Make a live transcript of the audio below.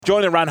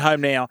Join the run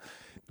home now.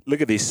 Look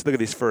at this. Look at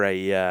this for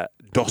a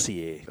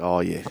dossier.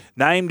 Oh, yeah.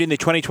 Named in the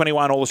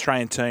 2021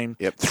 All-Australian team.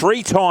 Yep.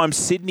 3 times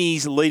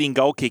Sydney's leading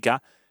goal kicker.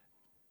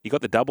 He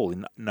got the double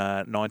in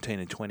 19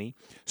 and 20.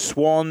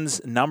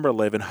 Swans, number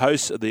 11,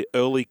 host of the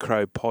Early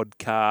Crow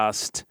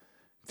podcast,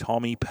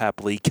 Tommy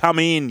Papley. Come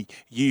in,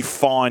 you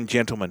fine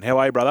gentleman. How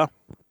are you, brother?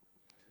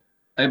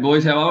 Hey,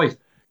 boys, how are we?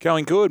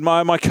 Going good.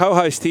 My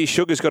co-host here,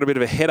 Sugar's got a bit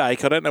of a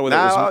headache. I don't know whether it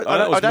was me.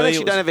 I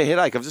don't have a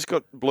headache. I've just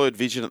got blurred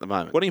vision at the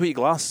moment. Why don't you put your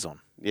glasses on?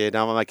 Yeah,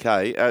 no, I'm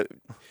okay.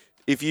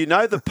 If you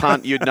know the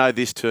punt, you'd know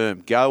this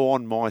term. Go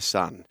on, my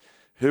son.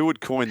 Who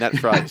would coin that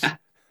phrase?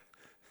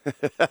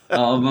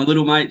 My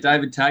little mate,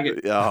 David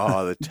Taggart.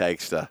 Oh, the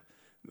tagster.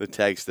 The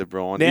tagster,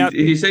 Brian. Did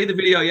you see the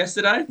video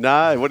yesterday?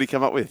 No, what did he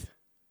come up with?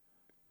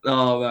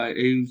 Oh,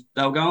 mate,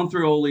 they were going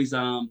through all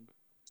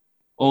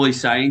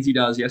these sayings he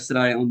does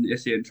yesterday on the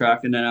SEN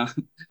track, and then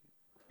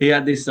he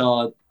had this.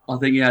 I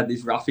think he had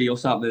this roughie or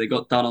something that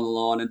got done on the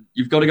line, and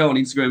you've got to go on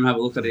Instagram and have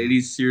a look at it. It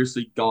is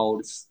seriously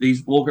gold.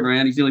 He's walking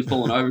around. He's nearly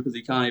falling over because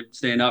he can't even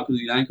stand up because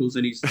of his ankles,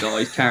 and he's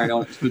carrying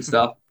on. It's good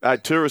stuff.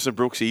 Tourist and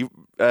Brooksy,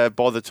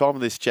 by the time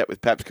of this chat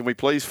with Paps, can we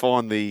please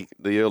find the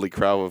early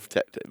crow of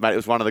mate? It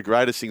was one of the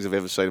greatest things I've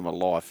ever seen in my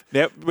life.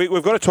 Now,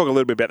 we've got to talk a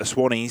little bit about the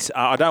Swannies.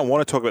 I don't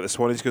want to talk about the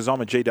Swannies because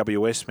I'm a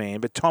GWS man,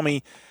 but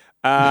Tommy,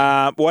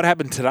 what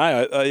happened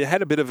today? I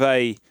had a bit of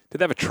a. Did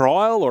they have a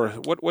trial, or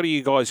what do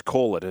you guys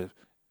call it? A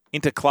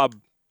inter-club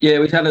we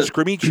had a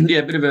scrimmage? Yeah,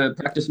 a bit of a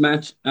practice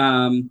match.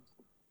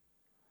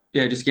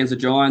 Just against the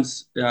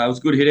Giants. It was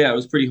a good hit out. It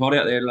was pretty hot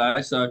out there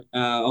today, so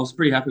I was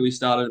pretty happy we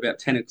started about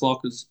 10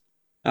 o'clock because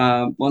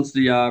once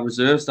the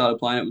reserve started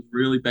playing, it was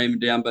really beaming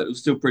down, but it was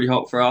still pretty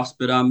hot for us.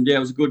 But it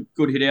was a good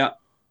hit out.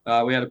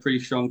 We had a pretty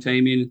strong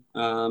team in,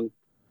 and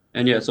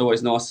it's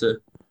always nice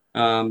to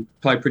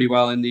play pretty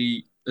well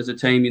as a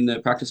team in the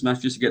practice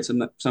match just to get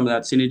some of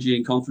that synergy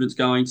and confidence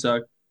going.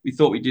 So we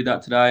thought we did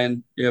that today,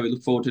 and we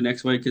look forward to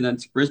next week and then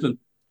to Brisbane.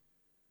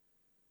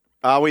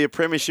 Are we a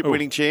premiership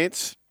winning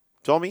chance,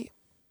 Tommy?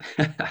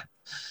 Come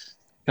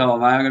on,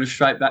 mate! I'm going to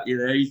straight back you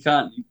there. You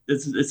can't.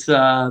 It's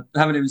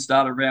haven't even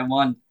started round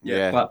one yet,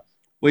 Yeah. But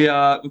we've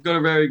got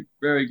a very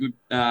very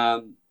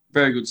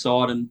good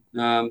side, and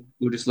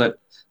we'll just let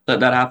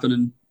that happen,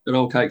 and it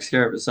all takes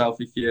care of itself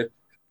if you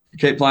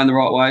keep playing the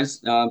right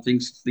ways.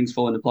 Things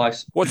fall into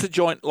place. What's the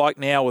joint like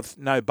now with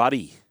no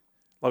Buddy?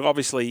 Like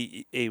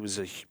obviously he was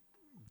a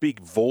big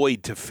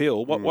void to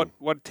fill.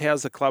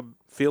 How's the club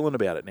feeling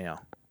about it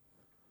now?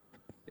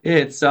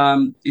 Yeah,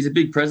 he's a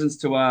big presence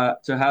to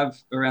have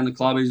around the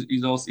club.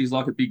 He's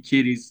like a big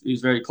kid.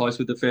 He's very close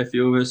with a fair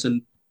few of us,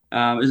 and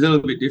it's a little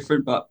bit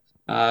different. But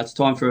it's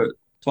time for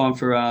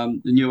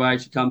the new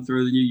age to come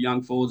through. The new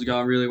young forwards are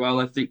going really well.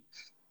 I think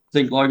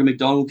Logan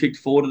McDonald kicked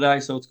 4 today,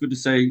 so it's good to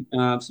see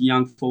some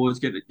young forwards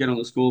get on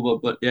the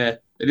scoreboard. But yeah,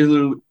 it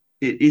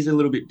is a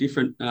little bit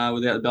different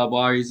without the barbed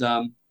wire. He's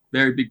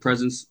very big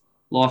presence,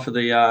 life of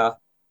the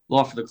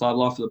club,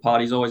 life of the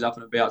party. He's always up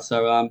and about.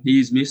 So he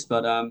is missed,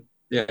 but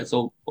it's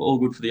all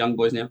good for the young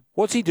boys now.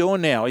 What's he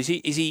doing now? Is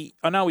he?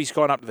 I know he's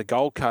gone up to the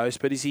Gold Coast,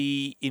 but is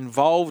he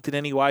involved in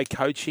any way,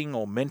 coaching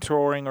or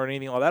mentoring or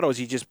anything like that, or is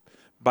he just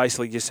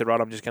basically just said,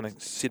 right, I'm just going to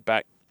sit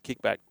back,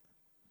 kick back?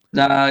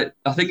 No,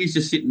 I think he's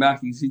just sitting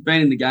back. He's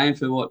been in the game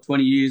for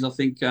 20 years. I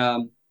think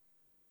I'd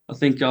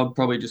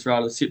probably just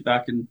rather sit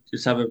back and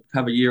just have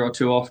a year or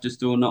two off, just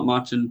doing not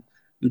much and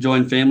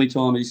enjoying family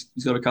time. He's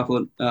got a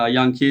couple of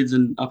young kids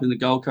and up in the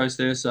Gold Coast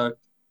there, so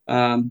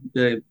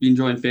be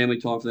enjoying family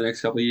time for the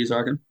next couple of years, I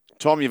reckon.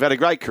 Tom, you've had a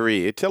great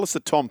career. Tell us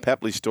the Tom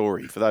Papley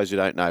story for those who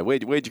don't know.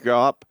 Where'd you grow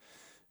up?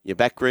 Your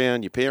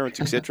background, your parents,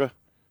 etc.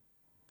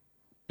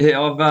 I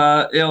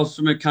was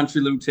from a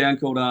country little town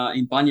called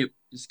in Bunyip,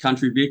 just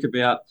Country Vic,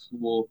 about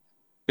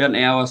an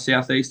hour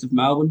southeast of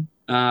Melbourne.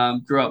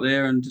 Grew up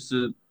there and just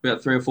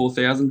about 3,000 or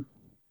 4,000,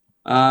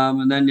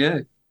 and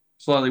then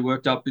slowly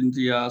worked up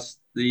into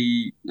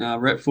the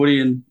rep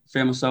footy and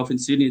found myself in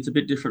Sydney. It's a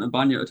bit different than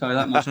Bunyip, I'll tell you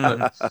that much.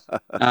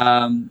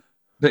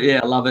 But yeah,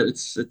 I love it.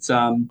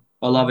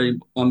 I love it.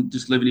 I'm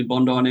just living in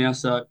Bondi now,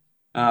 so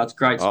it's a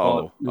great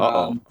spot.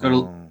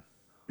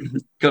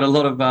 Got a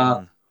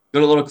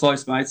lot of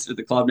close mates at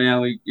the club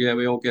now. We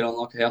all get on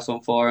like a house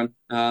on fire,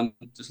 and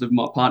just live with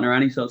my partner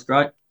Annie, so it's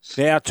great.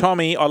 Now,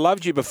 Tommy, I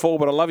loved you before,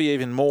 but I love you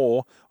even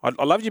more.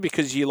 I loved you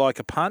because you like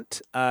a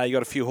punt. You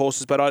got a few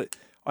horses, but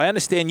I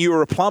understand you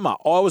were a plumber.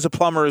 I was a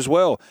plumber as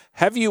well.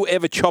 Have you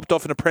ever chopped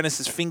off an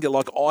apprentice's finger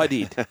like I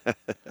did?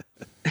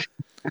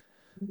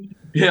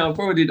 Yeah, I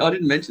probably did. I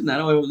didn't mention that.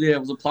 I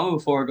was a plumber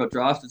before I got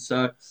drafted,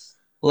 so I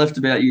left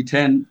about year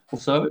 10 or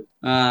so.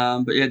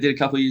 But did a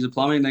couple of years of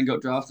plumbing and then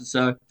got drafted.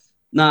 So,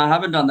 no, I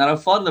haven't done that.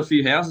 I've flooded a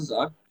few houses,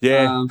 though.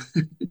 Yeah.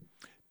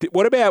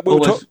 What about...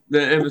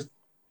 ever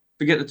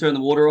forget to turn the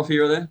water off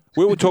here or there?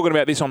 We were talking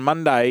about this on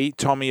Monday,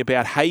 Tommy,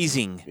 about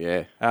hazing.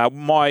 Yeah.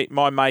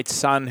 My mate's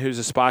son, who's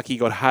a Sparky,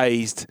 got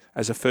hazed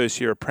as a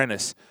first-year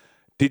apprentice.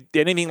 Did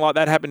anything like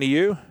that happen to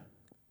you?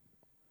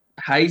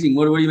 Hazing?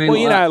 What do you mean?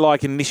 Well,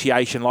 like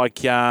initiation,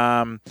 like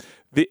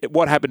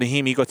what happened to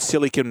him? He got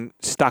silicon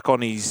stuck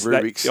on his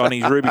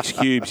Rubik's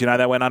cubes. You know,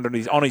 they went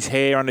on his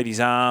hair, under his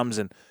arms,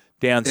 and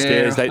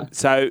downstairs. Yeah,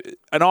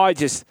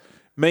 right.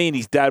 Me and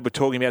his dad were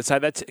talking about. So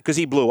that's because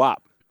he blew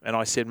up, and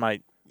I said,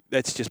 mate,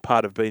 that's just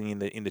part of being in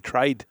the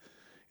trade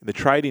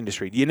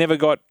industry. You never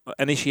got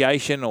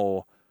initiation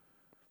or?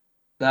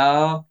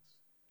 Not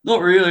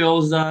really.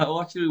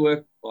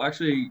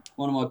 Actually,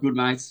 one of my good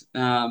mates.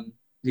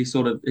 He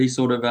sort of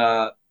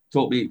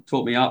taught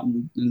me up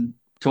and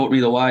taught me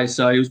the way.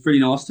 So he was pretty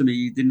nice to me.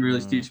 He didn't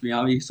really stitch me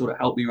up. He sort of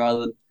helped me rather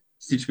than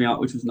stitch me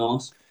up, which was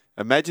nice.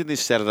 Imagine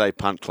this Saturday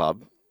punt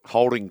club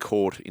holding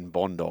court in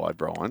Bondi,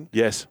 Brian.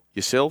 Yes.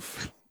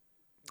 Yourself,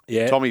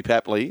 yeah, Tommy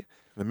Papley,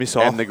 the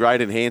missile, and the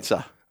great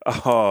enhancer.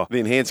 Oh, the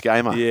enhanced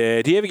gamer.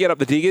 Yeah. Do you ever get up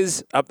the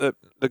diggers, up the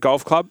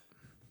golf club,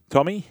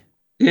 Tommy?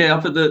 Yeah,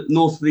 up at the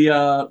North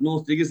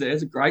Diggers there.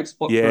 It's a great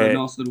spot for a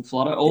nice little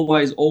flutter.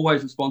 Always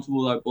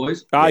responsible though,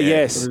 boys.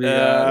 Yes.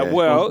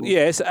 Well,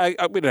 yes.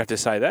 we don't have to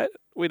say that.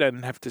 We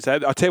don't have to say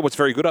that. I'll tell you what's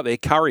very good up there,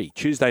 curry.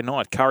 Tuesday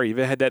night, curry. Have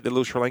you ever had that, the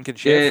little Sri Lankan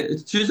chef? Yeah,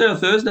 it's Tuesday or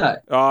Thursday.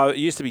 Oh, it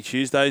used to be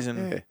Tuesdays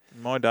in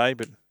my day,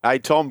 but... Hey,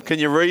 Tom, can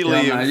you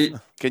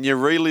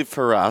relive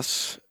for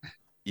us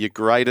your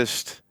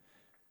greatest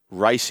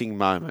racing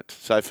moment?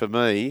 So for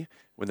me,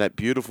 when that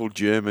beautiful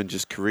German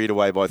just careered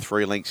away by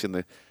 3 lengths in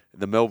the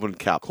Melbourne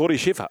Cup. Claudia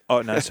Schiffer.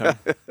 Oh, no, sorry.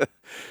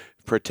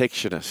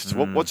 Protectionists.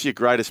 What's your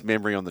greatest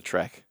memory on the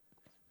track?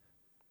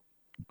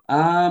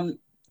 I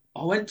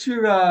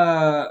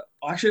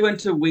actually went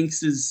to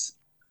Winx's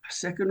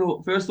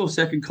first or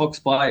second Cox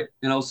Plate,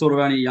 and I was sort of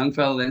only a young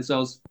fella then,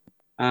 so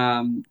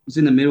I was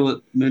in the middle at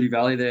Moonee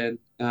Valley there.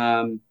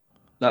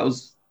 That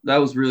was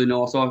really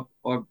nice. That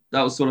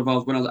was sort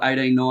of when I was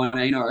 18,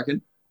 19, I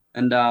reckon,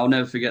 and I'll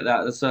never forget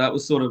that. So that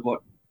was sort of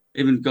what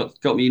even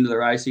got me into the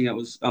racing. It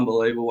was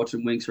unbelievable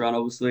watching Winx run,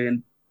 obviously,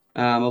 and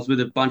I was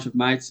with a bunch of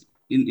mates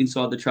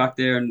inside the track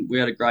there, and we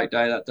had a great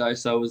day that day.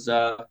 So it was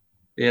that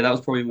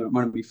was probably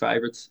one of my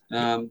favourites.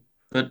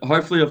 But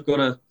hopefully I've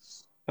got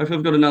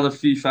another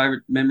few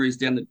favourite memories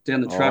down the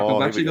track.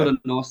 I've actually got a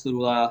nice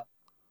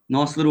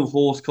little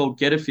horse called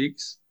Get a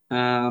Fix.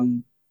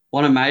 Won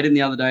a maiden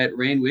the other day at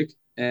Randwick,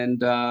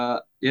 and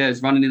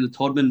it's running in the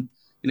Todman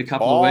in a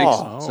couple of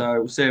weeks. So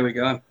we'll see how we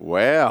go.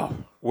 Wow.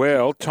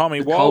 Well,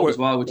 Tommy, while we're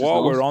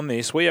nice. on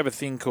this, we have a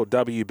thing called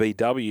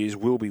WBWs,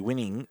 Will Be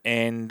Winning,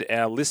 and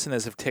our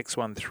listeners have texted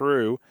one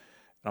through.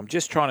 I'm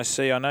just trying to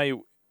see. I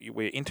know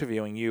we're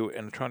interviewing you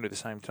and trying to do the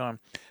same time.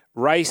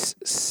 Race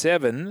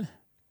 7.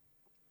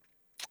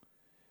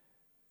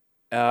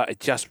 It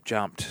just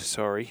jumped.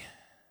 Sorry.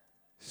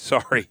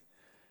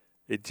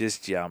 It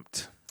just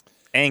jumped.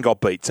 And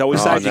got beat. So we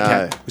saved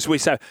you. We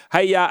say,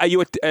 hey, are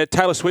you a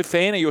Taylor Swift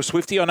fan? Are you a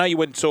Swiftie? I know you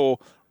went and saw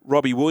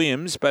Robbie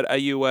Williams, but are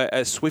you a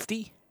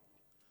Swiftie?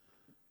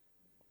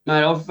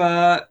 Mate, I'm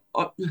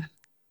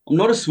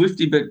not a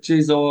Swiftie, but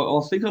geez, I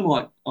think I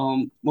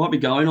might be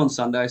going on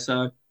Sunday.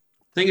 So I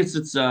think it's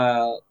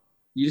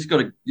you just got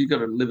to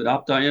live it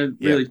up, don't you?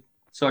 Really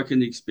soak in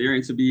the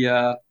experience. It'll be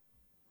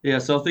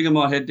So I think I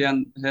might head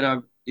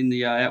over in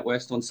the out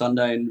west on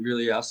Sunday and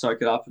really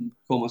soak it up and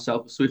call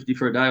myself a Swiftie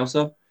for a day or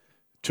so.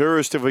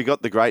 Tourist, have we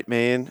got the great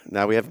man?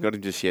 No, we haven't got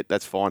him just yet.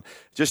 That's fine.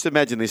 Just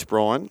imagine this,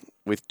 Brian,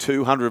 with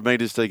 200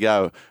 metres to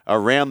go.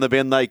 Around the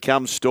bend they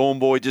come.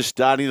 Stormboy just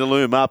starting to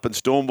loom up, and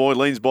Stormboy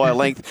leans by a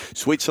length.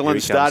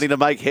 Switzerland starting to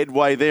make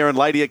headway there, and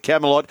Lady at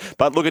Camelot.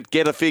 But look at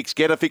Get a Fix.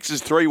 Get a Fix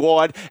is 3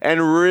 wide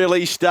and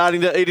really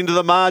starting to eat into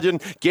the margin.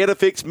 Get a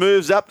Fix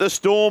moves up to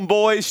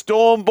Stormboy.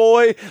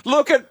 Stormboy,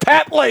 look at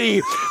Papley.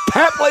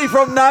 Papley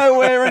from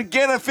nowhere, and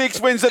Get a Fix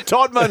wins the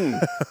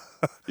Todman.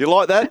 You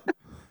like that?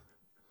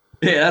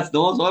 Yeah, that's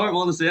nice. I don't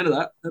mind the sound of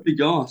that. That'd be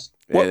nice.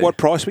 What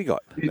price we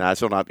got? No,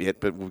 it's not up yet,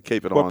 but we'll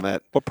keep an eye on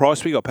that. What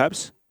price we got,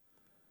 Paps?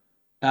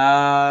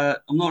 I'm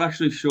not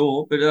actually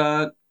sure,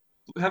 but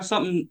have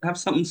something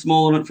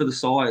small on it for the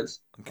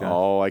sides. Okay.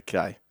 Oh,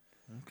 okay.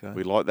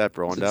 We like that,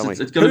 Brian, don't we?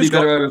 It's going to be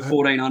better over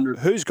 1,400.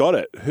 Who's got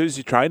it? Who's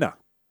your trainer?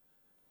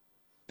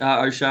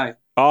 O'Shea.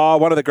 Oh,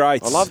 one of the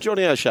greats. I love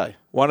Johnny O'Shea.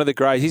 One of the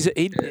greats.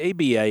 He'd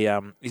be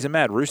he's a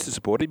mad Rooster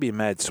supporter. He'd be a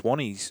mad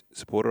Swannies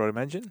supporter, I'd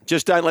imagine.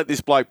 Just don't let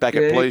this bloke back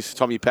it, please,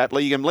 Tommy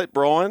Papley. You can let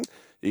Brian,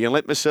 you can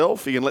let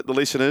myself, you can let the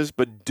listeners,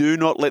 but do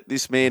not let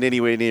this man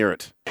anywhere near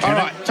it. All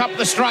right, top of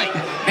the straight.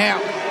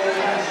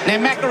 Now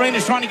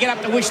Macarina's trying to get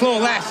up to Wishlaw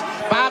Lass.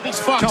 Barbie's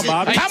Fox. Come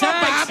on, Barbie. Come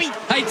on, Barbie.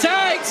 Hey,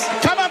 Tags.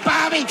 Come on,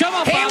 Barbie. Come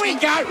on, Here Barbie.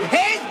 we go.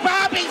 Here's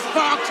Barbie's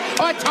Fox.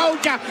 I told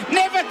you,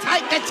 never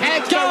take the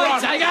chance to Go on,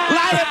 run. Tag.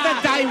 Late of the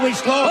day,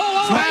 Wishlaw.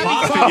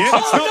 Barbie's Fox.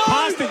 It's not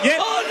past it yet.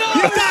 Oh, no.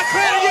 You've dark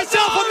clouded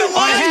yourself on the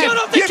lane. It's got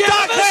off the You've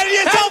dark clouded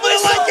yourself on the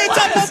lane. Get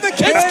up off the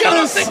canvas. It's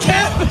got off the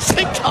canvas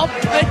and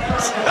compete.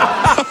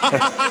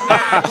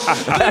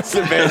 That's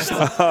the best.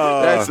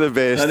 That's the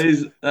best.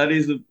 That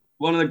is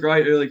one of the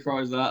great early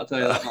crows. I'll tell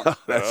you that much.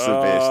 That's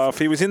the best. If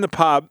he was in the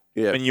pub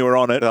and you were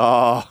on it,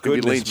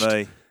 goodness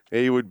me.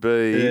 He would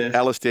be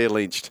Alistair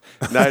lynched.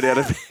 No doubt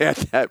about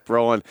that,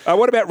 Brian.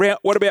 What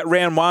about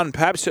round one,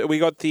 Perhaps we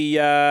got the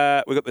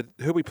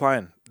who are we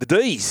playing? The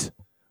D's.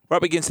 We're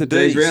up against the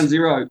D's. Round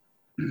 0.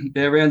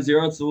 Yeah, round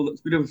zero. It's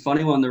a bit of a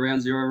funny one, the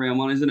round zero, round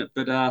one, isn't it?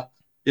 But yeah,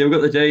 we've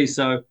got the D,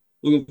 so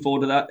looking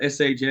forward to that.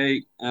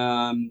 SAG.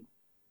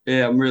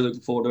 Yeah, I'm really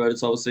looking forward to it.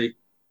 It's obviously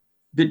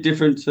a bit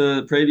different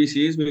to previous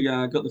years. We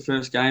got the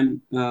first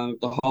game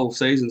the whole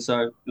season,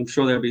 so I'm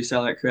sure there'll be a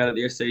sellout crowd at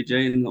the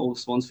SCG, and all the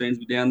Swans fans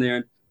will be down there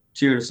and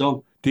cheering us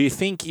on. Do you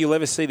think you'll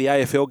ever see the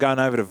AFL going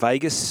over to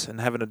Vegas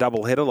and having a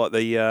double header like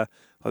the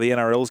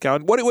NRL's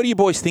going? What do you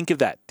boys think of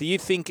that? Do you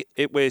think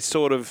we're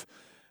sort of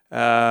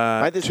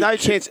Mate, there's no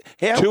chance.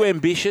 Too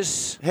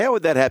ambitious? How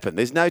would that happen?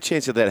 There's no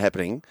chance of that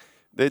happening.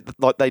 They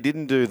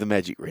didn't do the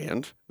magic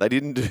round. They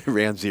didn't do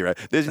round zero.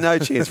 There's no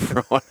chance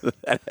for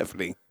that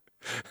happening.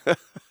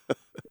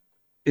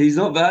 He's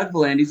not bad for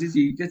Landis, is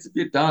he? He gets a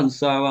bit done,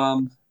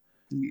 so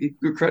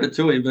good credit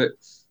to him. But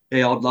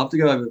yeah, I'd love to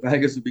go over to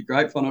Vegas. It'd be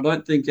great fun. I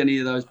don't think any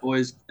of those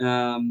boys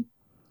going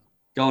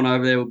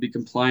over there will be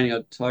complaining.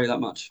 I'll tell you that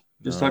much.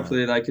 Just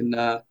hopefully they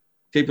can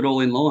keep it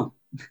all in line.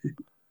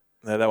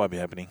 No, that won't be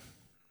happening.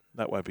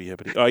 That won't be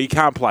happening. Oh, you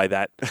can't play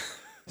that.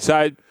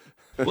 So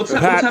what's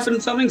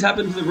happened? Something's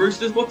happened to the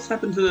Roosters. What's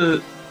happened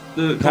to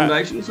the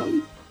accommodation or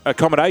something?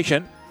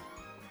 Accommodation?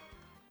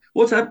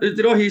 What's happened?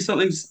 Did I hear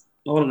something's...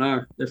 I don't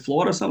know. They're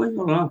flawed or something? I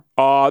don't know.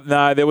 Oh,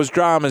 no, there was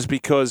dramas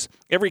because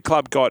every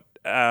club got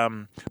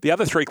the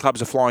other three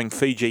clubs are flying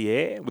Fiji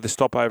Air with a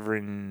stopover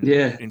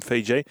in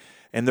Fiji.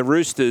 And the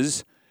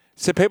Roosters,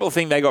 so people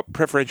think they got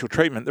preferential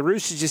treatment. The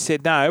Roosters just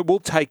said, no, we'll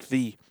take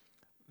the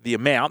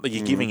amount that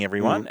you're giving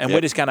everyone and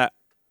we're just going to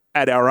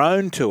add our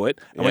own to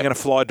it and we're going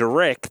to fly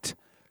direct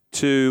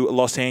to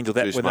Los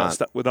Angeles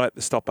without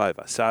the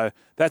stopover. So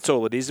that's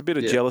all it is, a bit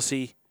of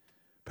jealousy.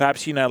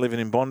 Perhaps, living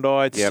in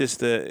Bondi, it's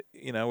just,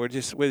 we're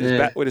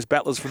just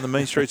battlers from the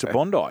mean streets of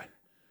Bondi,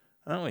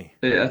 aren't we?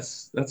 Yeah,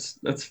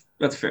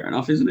 that's fair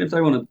enough, isn't it? If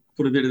they want to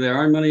put a bit of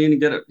their own money in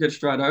and get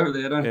straight over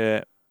there,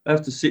 don't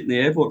have to sit in the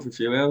airport for a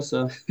few hours.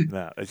 So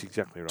no, that's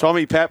exactly right.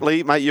 Tommy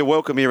Papley, mate, you're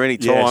welcome here any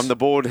time. Yes. The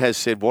board has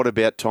said, what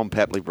about Tom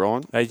Papley,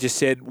 Brian? They just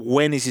said,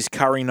 when is his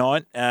curry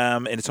night?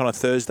 And it's on a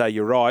Thursday,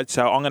 you're right.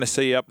 So I'm going to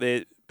see you up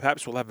there.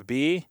 Perhaps we'll have a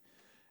beer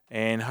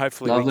and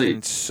hopefully we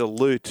can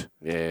salute.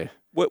 Yeah.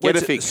 Get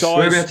a fix.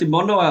 Whereabouts in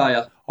Bondi are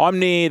you? I'm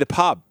near the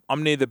pub.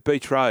 I'm near the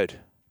beach road.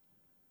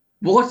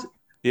 What?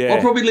 Yeah.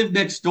 I probably live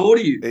next door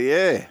to you.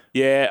 Yeah.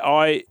 Yeah,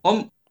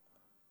 I'm...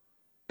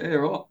 Yeah,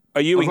 right.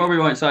 Are you? I probably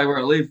won't say where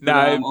I live. No,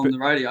 on the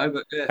radio.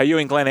 But yeah. Are you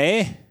in Glen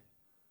Eyre?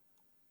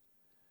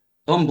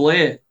 I'm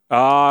Blair.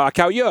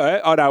 Okay.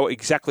 I know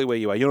exactly where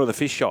you are. You're near the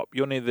fish shop.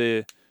 You're near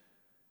the.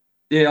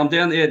 Yeah, I'm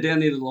down near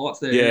the lights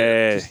there.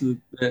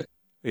 Yeah.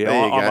 Yeah,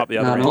 I'm up the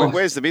other end. Nice.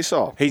 Where's the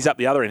missile? He's up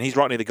the other end. He's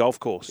right near the golf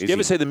course. Did you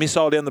ever see the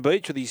missile down the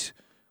beach with his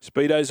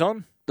speedos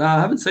on? No, I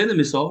haven't seen the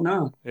missile.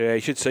 No. Yeah,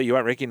 you should see. You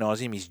won't recognise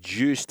him. He's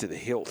juiced to the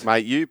hilt.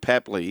 Mate, you,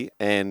 Papley,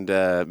 and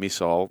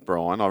Missile,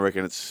 Brian, I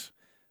reckon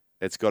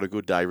it's got a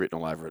good day written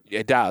all over it.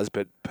 It does,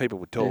 but people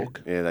would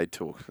talk. Yeah, they'd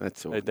talk.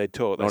 That's all. They'd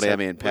talk. Not our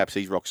man, Paps.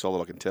 He's rock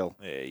solid, I can tell.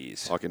 Yeah, he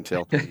is. I can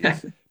tell.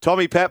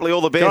 Tommy Papley,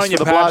 all the best for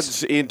the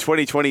Bloods in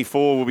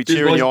 2024. We'll be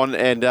cheering you on.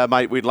 And,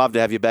 mate, we'd love to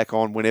have you back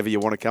on whenever you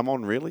want to come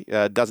on, really.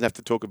 Doesn't have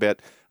to talk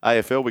about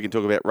AFL. We can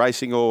talk about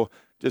racing or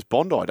just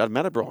Bondi. Doesn't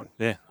matter, Brian.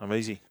 Yeah, I'm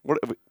easy. Love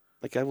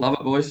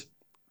it, boys.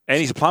 And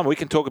he's a plumber. We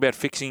can talk about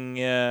fixing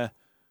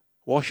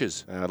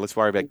washers. Let's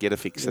worry about Get a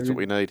Fix. That's what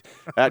we need.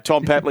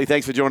 Tom Papley,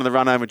 thanks for joining the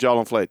Run Home with Joel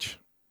and Fletch.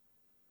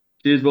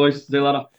 Cheers, boys. See you later.